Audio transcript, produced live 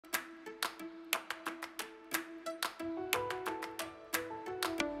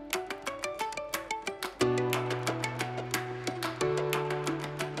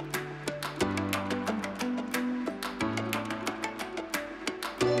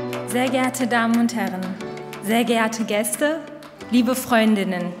Sehr geehrte Damen und Herren, sehr geehrte Gäste, liebe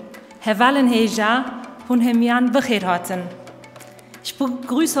Freundinnen, Herr Wallenheja und Herr Mian Becherhotten. Ich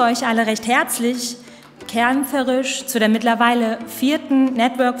begrüße euch alle recht herzlich, kämpferisch zu der mittlerweile 4.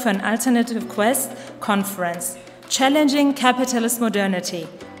 Network for an Alternative Quest Conference. Challenging Capitalist Modernity.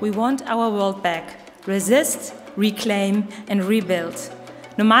 We want our world back. Resist, reclaim and rebuild.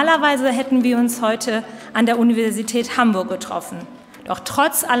 Normalerweise hätten wir uns heute an der Universität Hamburg getroffen. Doch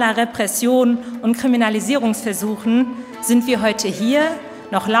trotz aller Repressionen und Kriminalisierungsversuchen sind wir heute hier,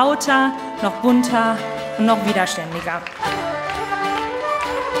 noch lauter, noch bunter und noch widerständiger.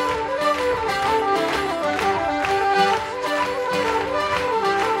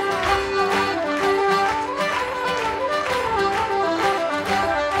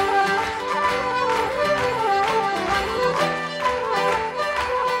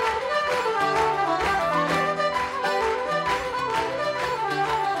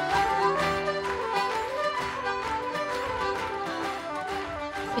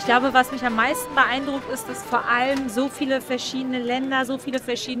 Ich glaube, was mich am meisten beeindruckt, ist, dass vor allem so viele verschiedene Länder, so viele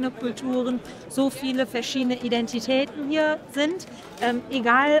verschiedene Kulturen, so viele verschiedene Identitäten hier sind.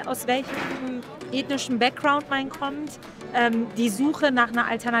 Egal aus welchem ethnischen Background man kommt, die Suche nach einer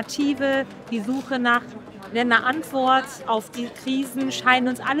Alternative, die Suche nach einer Antwort auf die Krisen scheinen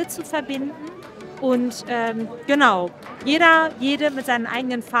uns alle zu verbinden. Und genau, jede mit seinen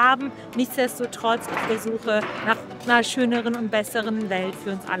eigenen Farben, nichtsdestotrotz auf der Suche nach einer schöneren und besseren Welt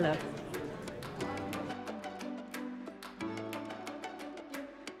für uns alle.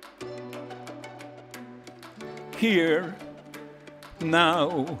 Here,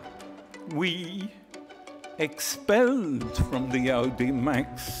 now, we, expelled from the Audi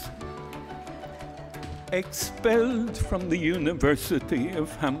Max, expelled from the University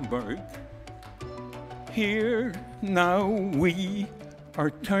of Hamburg. Here, now, we are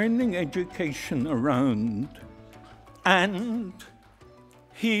turning education around. And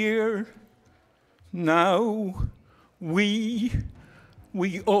here, now, we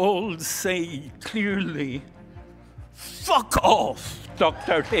all say clearly, fuck off,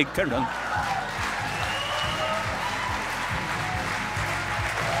 Dr. Hekeren.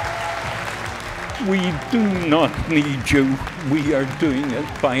 We do not need you. We are doing it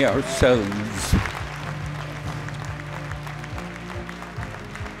by ourselves.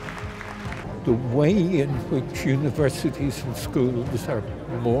 The way in which universities and schools are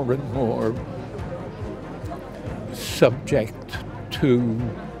more and more subject to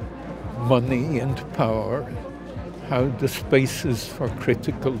money and power, how the spaces for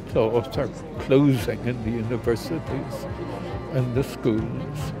critical thought are closing in the universities and the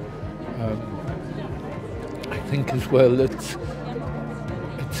schools. I think as well it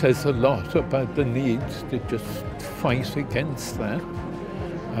says a lot about the need to just fight against that.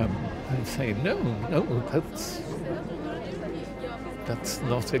 And say, no, that's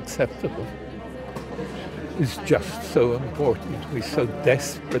not acceptable. It's just so important. We so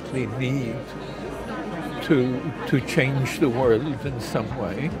desperately need to change the world in some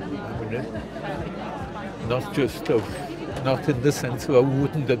way. I mean, not in the sense of, oh,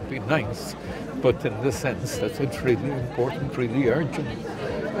 wouldn't it be nice, but in the sense that it's really important, really urgent.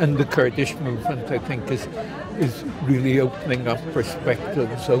 And the Kurdish movement, I think, is really opening up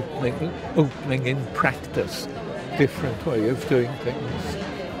perspectives, opening in practice, different way of doing things.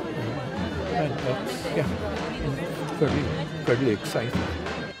 And that's, yeah, very, very exciting.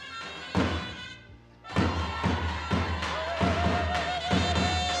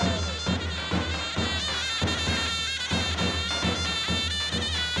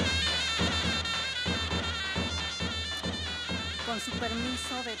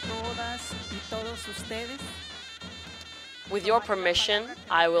 With your permission,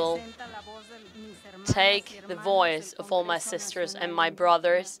 I will take the voice of all my sisters and my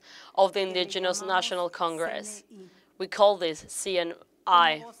brothers of the Indigenous National Congress. We call this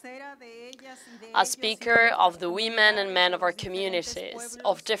CNI. As speaker of the women and men of our communities,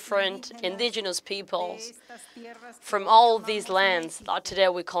 of different indigenous peoples, from all these lands that today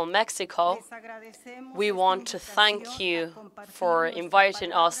we call Mexico, we want to thank you for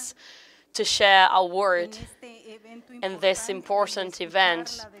inviting us to share our word in this important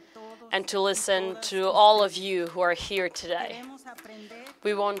event and to listen to all of you who are here today.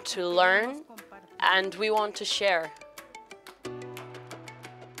 We want to learn and we want to share.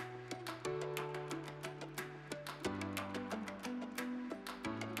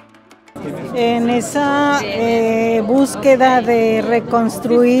 En esa búsqueda de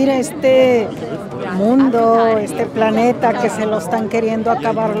reconstruir este mundo, este planeta que se lo están queriendo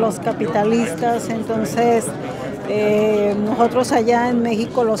acabar los capitalistas, entonces nosotros allá en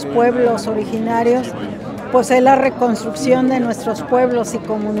México, los pueblos originarios, pues es la reconstrucción de nuestros pueblos y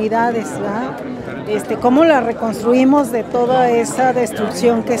comunidades, ¿verdad? Cómo la reconstruimos de toda esa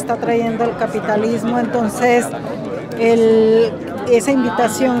destrucción que está trayendo el capitalismo. Entonces, esa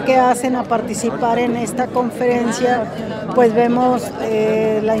invitación que hacen a participar en esta conferencia, pues vemos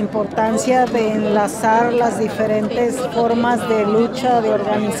la importancia de enlazar las diferentes formas de lucha, de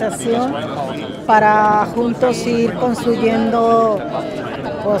organización, para juntos ir construyendo,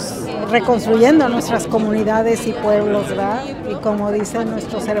 pues reconstruyendo nuestras comunidades y pueblos, ¿verdad? Y como dicen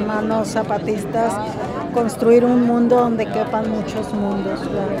nuestros hermanos zapatistas, construir un mundo donde quepan muchos mundos,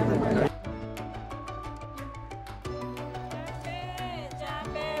 ¿verdad?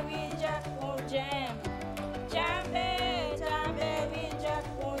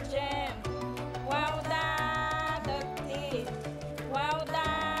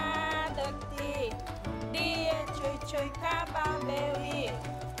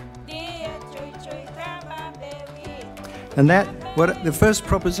 And the first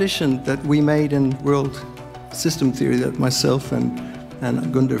proposition that we made in world system theory, that myself and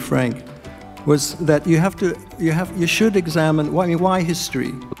Gunder Frank, was that you should examine why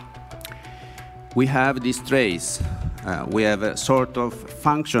history. We have these traits. We have a sort of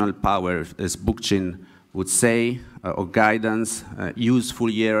functional power, as Bookchin would say, or guidance. Useful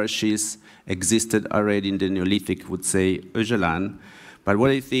hierarchies existed already in the Neolithic, would say Öcalan. But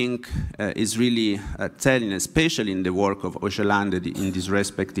what I think is really telling, especially in the work of Öcalan, in this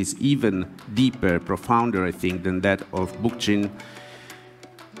respect, is even deeper, profounder, I think, than that of Bookchin,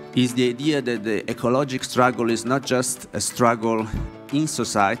 is the idea that the ecological struggle is not just a struggle in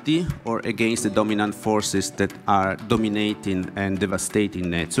society or against the dominant forces that are dominating and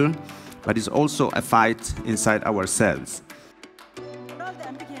devastating nature, but it's also a fight inside ourselves.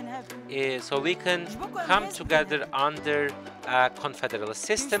 So we can come together under a confederal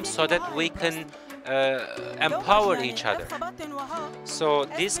system so that we can empower each other. So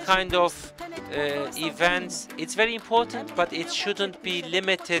this kind of events, it's very important, but it shouldn't be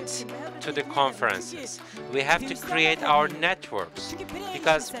limited to the conferences. We have to create our networks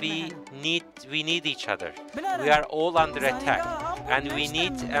because we need each other. We are all under attack and we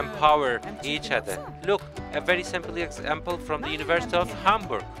need to empower each other. Look, a very simple example from the University of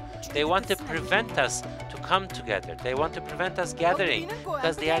Hamburg. They want to prevent us to come together. They want to prevent us gathering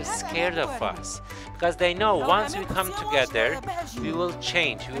because they are scared of us. Because they know once we come together, we will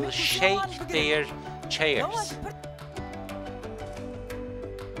change. We will shake their chairs.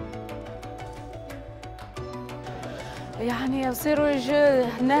 يعني يصيروا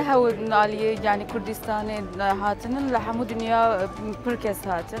نهوا نالي يعني كردستان هاتن لحمو دنيا بركز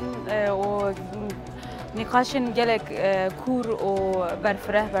هاتن و نقاشن جلك كور و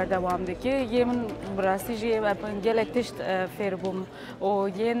برفره بردوام دکی یه من براستی جی جلک تشت فیربوم و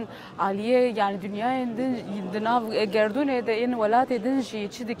ین علیه یعنی دنیای دناو گردونه ده این ولات دنجی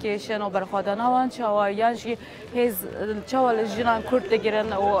چی دکیشن و برخوادنا وان چاوایان جی هز چاوال جنان کرد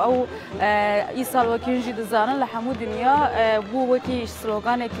دگرن او ایسال وکینجی دزانن لحمو دنیا بو وکی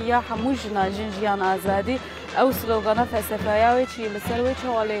سلوگان کی یا حمو جنا جنجیان آزادی او سلوگان فلسفه‌ای چی لسروی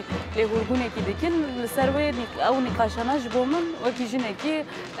چواله لهورگونه کی دکن لسروی او نقاشانه جبومن وکی جنه کی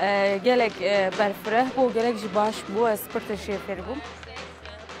گلک برفره بو گلک جباش بو اسپرتشی فربوم.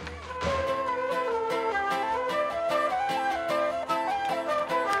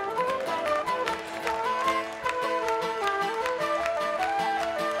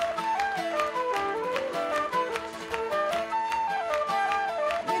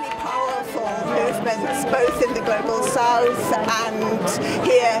 Both in the global south and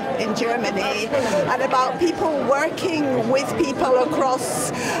here in Germany, and about people working with people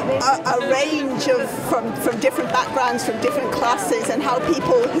across a range of from different backgrounds, from different classes, and how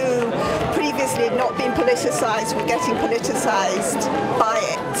people who previously had not been politicized were getting politicized by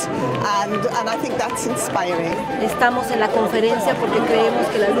it, and I think that's inspiring. Estamos en la conferencia porque creemos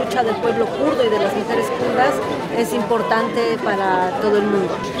que la lucha del pueblo kurdo y de las mujeres kurdas es importante para todo el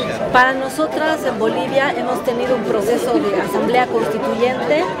mundo. Para nosotras en Bolivia hemos tenido un proceso de asamblea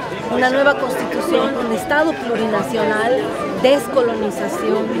constituyente, una nueva constitución, un Estado plurinacional,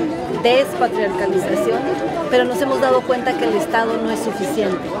 descolonización, despatriarcalización, pero nos hemos dado cuenta que el Estado no es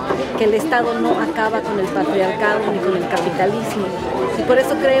suficiente, que el Estado no acaba con el patriarcado ni con el capitalismo. Y por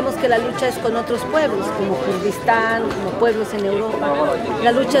eso creemos que la lucha es con otros pueblos, como Kurdistán, como pueblos en Europa.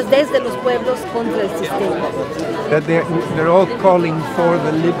 La lucha es desde los pueblos contra el sistema. They're all calling for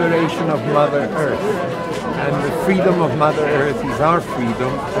the liberation of Mother Earth. And the freedom of Mother Earth is our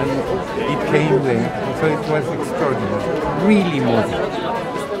freedom, and it came there. So it was extraordinary, really moving.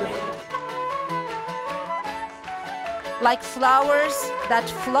 Like flowers that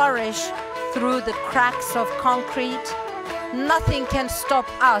flourish through the cracks of concrete, nothing can stop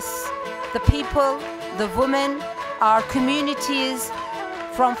us, the people, the women, our communities,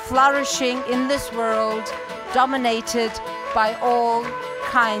 from flourishing in this world dominated by all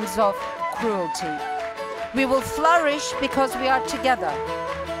kinds of cruelty. We will flourish because we are together,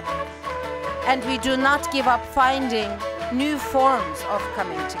 and we do not give up finding new forms of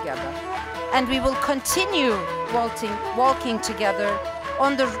coming together. And we will continue walking together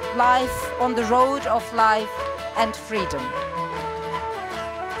on the road of life and freedom.